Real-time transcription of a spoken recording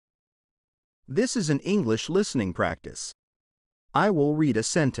This is an English listening practice. I will read a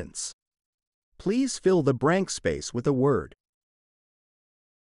sentence. Please fill the blank space with a word.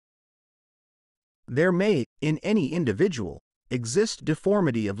 There may, in any individual, exist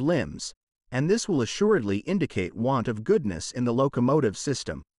deformity of limbs, and this will assuredly indicate want of goodness in the locomotive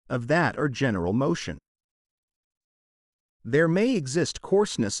system, of that or general motion. There may exist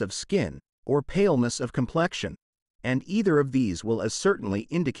coarseness of skin, or paleness of complexion, and either of these will as certainly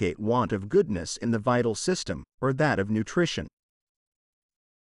indicate want of goodness in the vital system, or that of nutrition.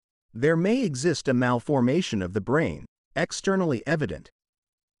 There may exist a malformation of the brain, externally evident,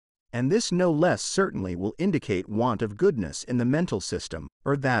 and this no less certainly will indicate want of goodness in the mental system,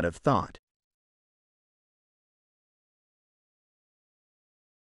 or that of thought.